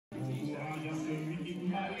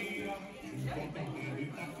Hey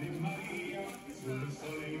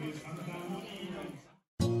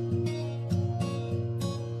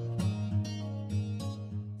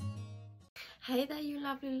there you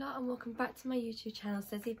lovely lot, and welcome back to my YouTube channel,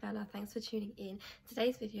 Sezzybella. Thanks for tuning in.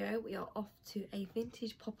 Today's video we are off to a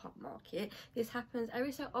vintage pop-up market. This happens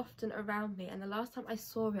every so often around me, and the last time I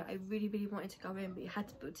saw it I really wanted to go in, but you had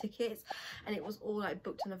to book tickets and it was all like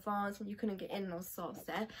booked in advance and you couldn't get in, and I was so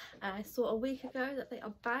upset. And I saw a week ago that they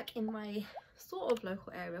are back in my sort of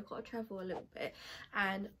local area. I've got to travel a little bit,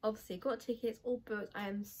 and obviously got tickets all booked. I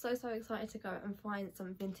am so excited to go and find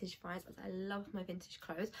some vintage finds, as I love my vintage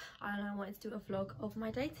clothes, and I wanted to do a vlog of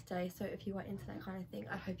my day today. So if you are into that kind of thing,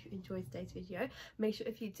 I hope you enjoyed today's video. Make sure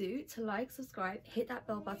if you do to like, subscribe, hit that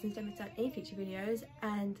bell button so don't miss out any future videos,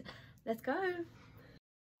 and let's go.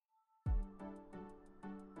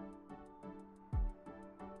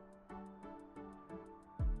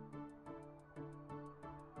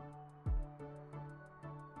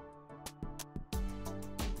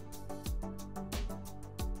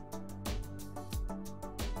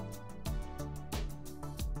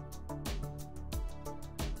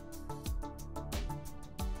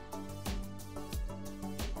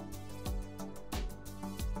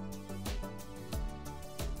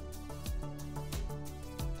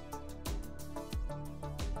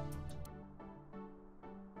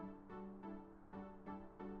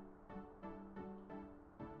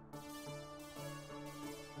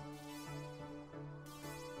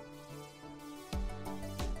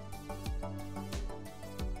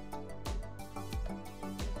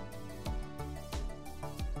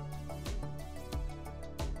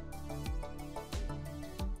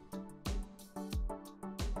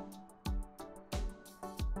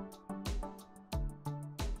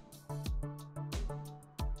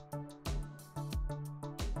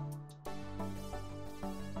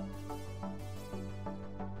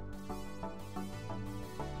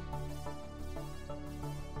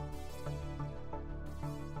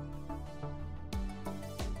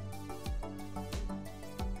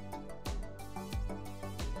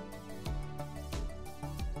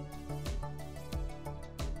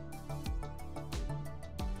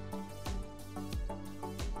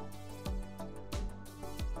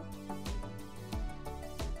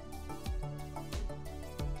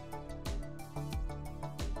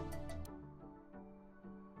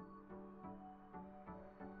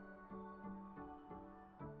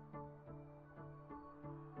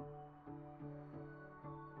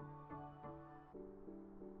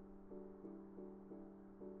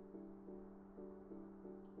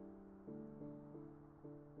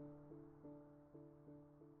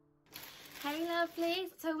 Hey lovelies,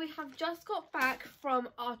 so we have just got back from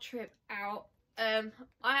our trip out. I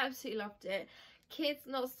absolutely loved it. Kids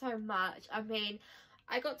not so much. I mean,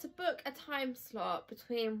 I got to book a time slot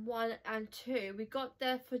between 1 and 2. We got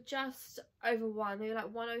there for just over 1, maybe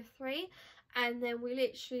like 1:03, and then we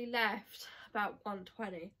literally left about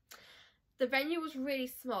 1:20. The venue was really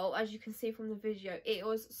small, as you can see from the video. It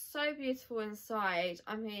was so beautiful inside.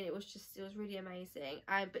 I mean, it was really amazing.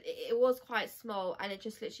 But it was quite small, and it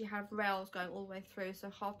just literally had rails going all the way through. So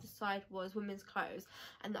half the side was women's clothes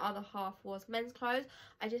and the other half was men's clothes.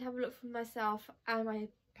 I did have a look for myself and my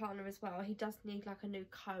partner as well. He does need like a new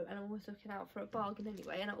coat, and I'm always looking out for a bargain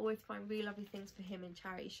anyway, and I always find really lovely things for him in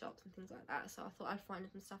charity shops and things like that, so I thought I'd find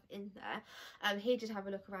some stuff in there. He did have a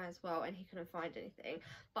look around as well, and he couldn't find anything,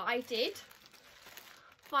 but I did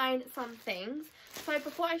find some things. So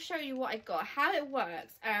before I show you what I got, how it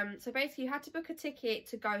works, so basically you had to book a ticket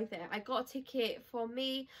to go there. I got a ticket for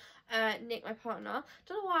me, Nick, my partner.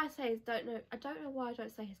 Don't know why I don't know why I don't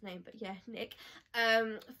say his name, but yeah, Nick.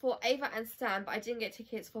 For Ava and Stan, but I didn't get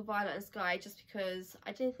tickets for Violet and Sky just because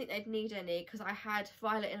I didn't think they'd need any, because I had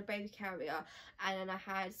Violet in a baby carrier and then I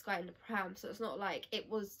had Sky in the pram, so it's not like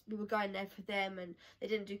we were going there for them and they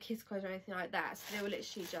didn't do kids clothes or anything like that. So they were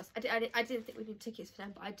literally just, I didn't think we need tickets for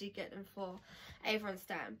them, but I did get them for Ava and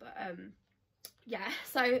Stan. But yeah,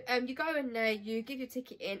 so you go in there, you give your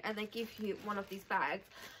ticket in, and they give you one of these bags.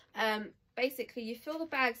 Basically you fill the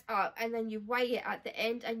bags up and then you weigh it at the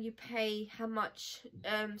end and you pay how much.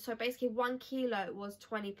 So basically 1 kilo was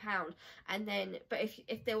 £20, and then but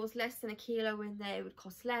if there was less than a kilo in there, it would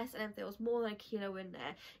cost less, and if there was more than a kilo in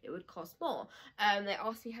there, it would cost more. They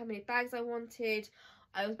asked me how many bags I wanted.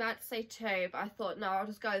 I was about to say 2, but I thought no, I'll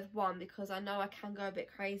just go with 1 because I know I can go a bit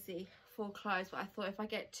crazy for clothes, but I thought if I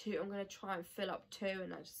get 2, I'm going to try and fill up 2,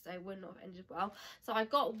 and they wouldn't have ended well. So I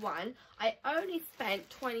got 1. I only spent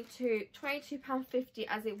 £22.50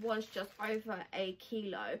 as it was just over a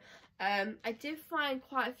kilo. I did find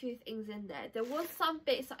quite a few things in there. There was some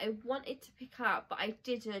bits that I wanted to pick up, but I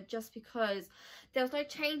didn't, just because there was no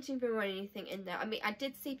changing room or anything in there. I mean, I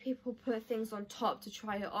did see people put things on top to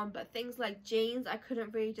try it on, but things like jeans, I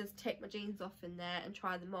couldn't really just take my jeans off in there and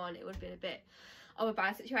try them on. It would have been a bit of a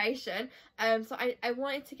bad situation. So I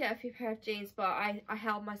wanted to get a few pair of jeans, but I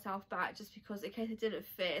held myself back just because in case it didn't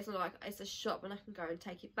fit, it's not like it's a shop and I can go and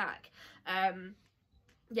take it back.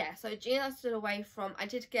 Yeah, so jeans I stood away from. I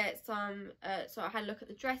did get some, so I had a look at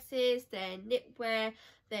the dresses, their knitwear,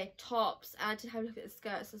 their tops, and I did have a look at the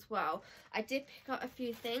skirts as well. I did pick up a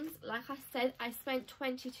few things. Like I said, I spent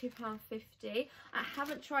 £22.50. I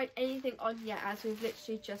haven't tried anything on yet, as we've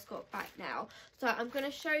literally just got back now. So I'm going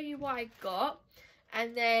to show you what I got,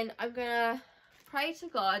 and then I'm going to pray to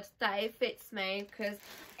God that it fits me, because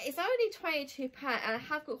it's only £22 and I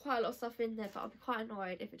have got quite a lot of stuff in there, but I'll be quite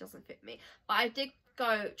annoyed if it doesn't fit me. But I did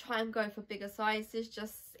try and go for bigger sizes,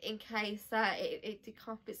 just in case that it did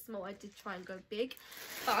come a bit small. I did try and go big,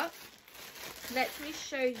 but let me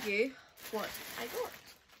show you what I got.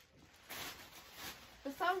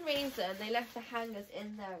 For some reason they left the hangers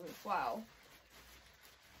in there as well,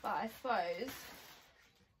 but I suppose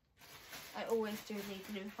I always do need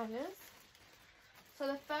new hangers. So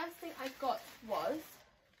the first thing I got was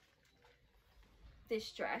this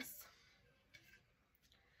dress.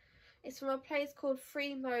 It's from a place called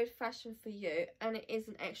Free Mode Fashion For You, and it is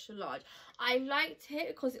an extra large. I liked it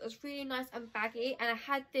because it was really nice and baggy, and I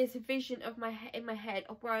had this vision of in my head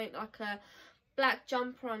of wearing like a black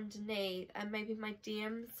jumper underneath and maybe my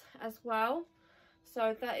DMs as well.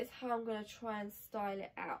 So that is how I'm going to try and style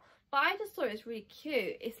it out. But I just thought it was really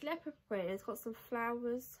cute. It's leopard print. It's got some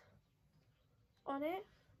flowers on it.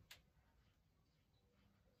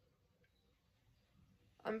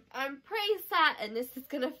 I'm pretty certain this is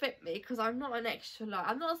going to fit me because I'm not an extra large.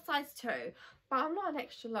 I'm not a size 2, but I'm not an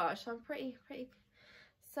extra large, so I'm pretty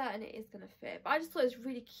certain it is going to fit. But I just thought it was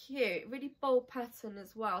really cute, really bold pattern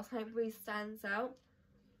as well, so it really stands out.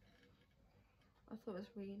 I thought it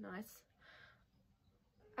was really nice.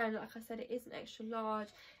 And like I said, it is an extra large.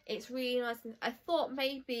 It's really nice. I thought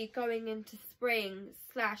maybe going into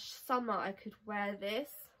spring/summer I could wear this,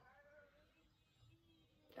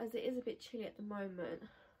 as it is a bit chilly at the moment,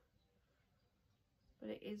 but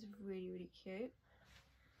it is really cute.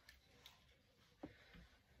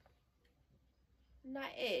 And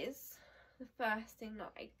that is the first thing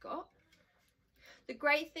that I got. The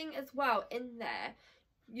great thing as well in there,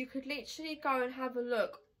 you could literally go and have a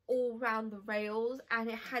look all around the rails, and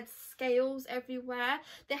it had scales everywhere.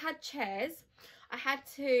 They had chairs. I had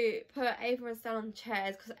to put Ava and Stan on the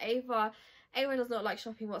chairs because Ava does not like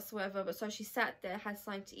shopping whatsoever, but so she sat there, had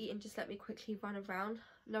something to eat, and just let me quickly run around.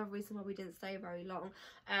 Another reason why we didn't stay very long.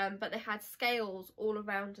 But they had scales all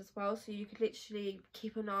around as well, so you could literally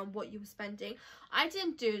keep an eye on what you were spending. I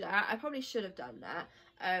didn't do that. I probably should have done that,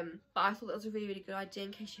 but I thought that was a really good idea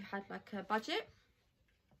in case you had like a budget.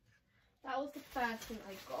 That was the first thing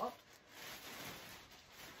I got.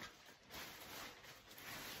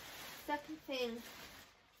 Second thing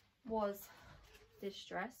was this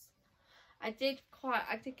dress. I did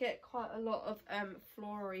get quite a lot of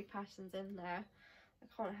floral patterns in there. I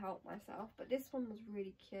can't help myself, but this one was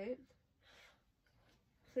really cute.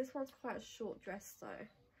 So this one's quite a short dress though,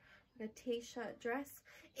 like a t-shirt dress.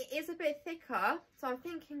 It is a bit thicker, so I'm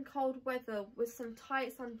thinking cold weather with some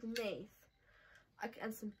tights underneath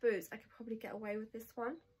and some boots, I could probably get away with this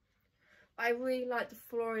one. But I really like the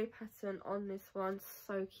floral pattern on this one,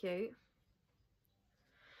 so cute.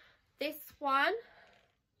 This one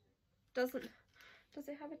does it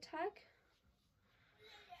have a tag?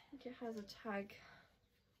 I think it has a tag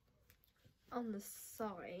on the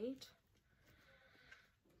side,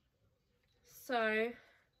 so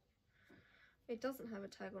it doesn't have a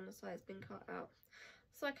tag on the side. It's been cut out,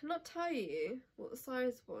 so I cannot tell you what the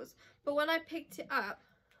size was. But when I picked it up,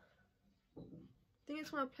 I think it's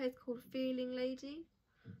from a place called Feeling Lady.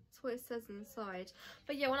 That's what it says inside.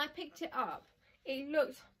 But yeah, when I picked it up, it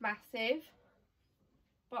looked massive,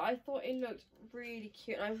 but I thought it looked really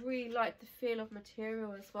cute, and I really liked the feel of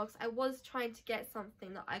material as well, because I was trying to get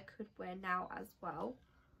something that I could wear now as well.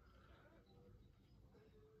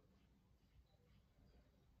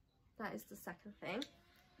 That is the second thing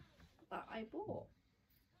that I bought.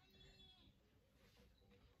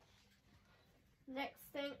 Next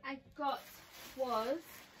thing I got was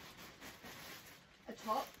a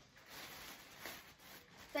top.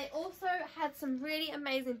 They also had some really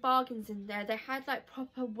amazing bargains in there. They had like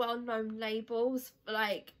proper well-known labels,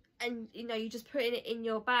 like and you know, you just put it in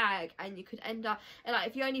your bag, and you could end up, and like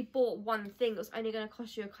if you only bought one thing, it was only going to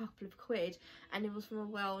cost you a couple of quid, and it was from a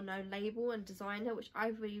well-known label and designer, which I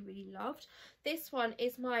really loved. This one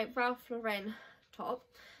is my Ralph Lauren top.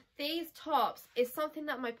 These tops is something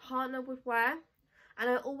that my partner would wear, and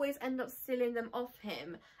I always end up stealing them off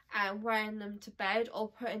him and wearing them to bed or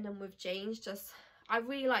putting them with jeans. Just, I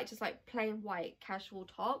really like just like plain white casual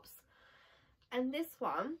tops. And this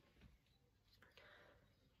one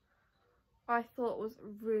I thought was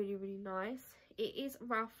really nice. It is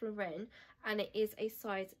Ralph Lauren, and it is a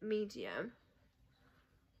size medium.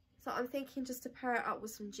 So I'm thinking just to pair it up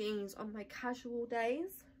with some jeans on my casual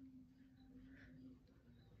days.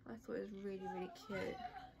 I thought it was really cute.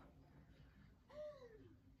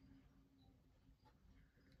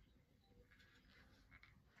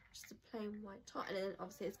 Just a plain white top, and then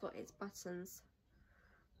obviously it's got its buttons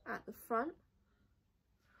at the front.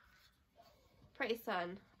 Pretty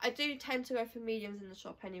certain. I do tend to go for mediums in the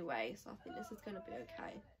shop anyway, so I think this is going to be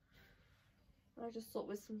okay. I just thought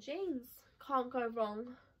with some jeans, can't go wrong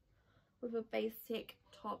with a basic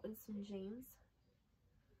top and some jeans.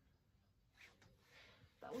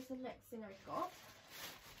 That was the next thing I got.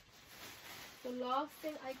 The last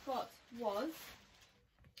thing I got was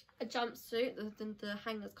a jumpsuit. The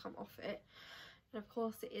hangers come off it, and of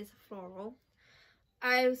course it is floral.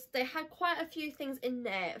 They had quite a few things in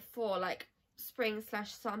there for like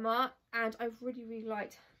spring/summer, and I really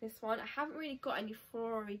liked this one. I haven't really got any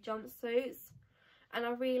floral jumpsuits, and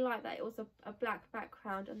I really like that it was a black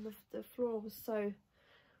background, and the floral was so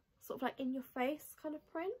sort of like in your face kind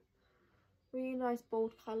of print. Really nice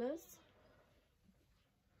bold colours.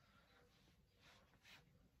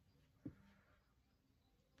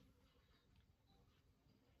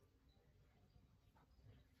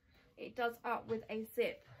 It does up with a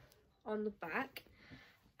zip on the back,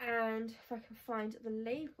 and if I can find the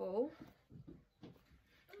label,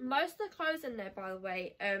 most of the clothes in there, by the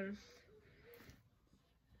way,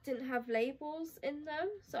 didn't have labels in them,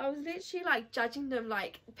 so I was literally like judging them,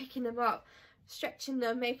 like picking them up, stretching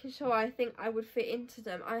them, making sure I think I would fit into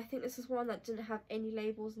them. I think this is one that didn't have any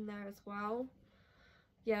labels in there as well.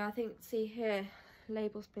 Yeah, I think, see here,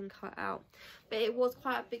 label's been cut out, but it was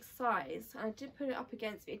quite a big size. I did put it up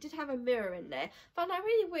against me. It did have a mirror in there. Found that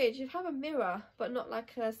really weird. You'd have a mirror but not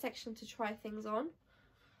like a section to try things on,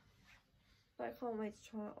 but I can't wait to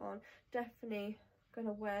try it on. Definitely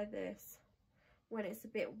gonna wear this when it's a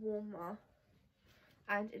bit warmer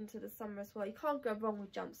and into the summer as well. You can't go wrong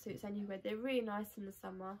with jumpsuits anyway. They're really nice in the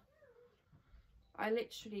summer. I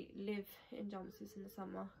literally live in jumpsuits in the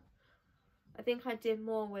summer. I think I did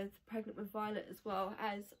more with Pregnant with Violet as well,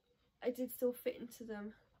 as I did still fit into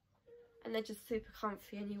them, and they're just super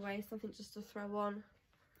comfy anyway, something just to throw on.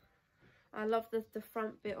 I love the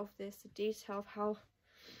front bit of this, the detail of how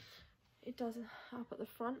it does up at the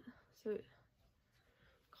front, so it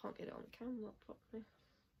can't get it on camera properly,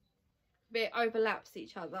 but it overlaps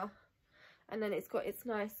each other, and then it's got its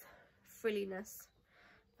nice frilliness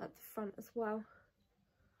at the front as well.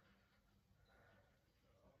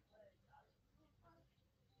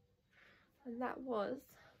 And that was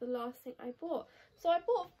the last thing I bought. So I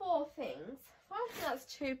bought 4 things. So I think that's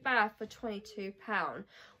too bad for £22,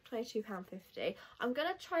 £22.50. I'm going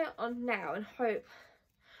to try it on now and hope,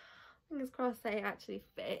 fingers crossed, that it actually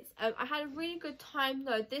fits. I had a really good time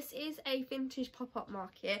though. This is a vintage pop-up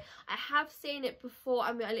market. I have seen it before.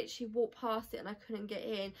 I mean, I literally walked past it and I couldn't get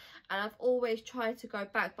in, and I've always tried to go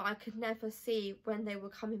back, but I could never see when they were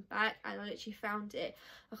coming back, and I literally found it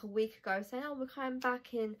like a week ago saying, oh, we're coming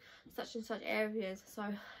back in such and such areas. So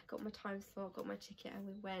I got my time slot, got my ticket, and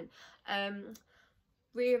we went.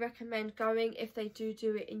 Really recommend going if they do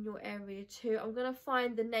it in your area too. I'm gonna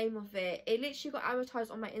find the name of it. It literally got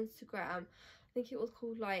advertised on my Instagram. I think it was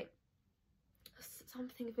called like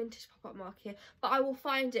something vintage pop-up market, but I will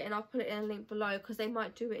find it and I'll put it in a link below, because they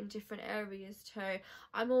might do it in different areas too.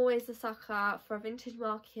 I'm always a sucker for a vintage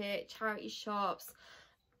market, charity shops.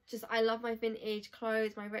 Just, I love my vintage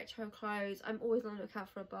clothes, my retro clothes. I'm always on the lookout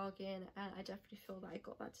for a bargain, and I definitely feel that I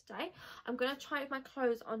got that today. I'm going to try my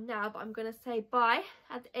clothes on now, but I'm going to say bye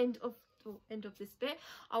at the end of this bit.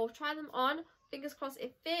 I will try them on, fingers crossed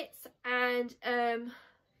it fits, and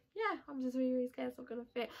yeah, I'm just really scared it's not going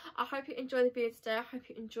to fit. I hope you enjoyed the video today. I hope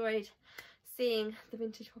you enjoyed seeing the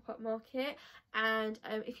vintage pop-up market, and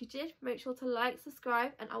if you did, make sure to like,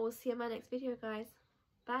 subscribe, and I will see you in my next video, guys.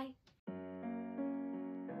 Bye.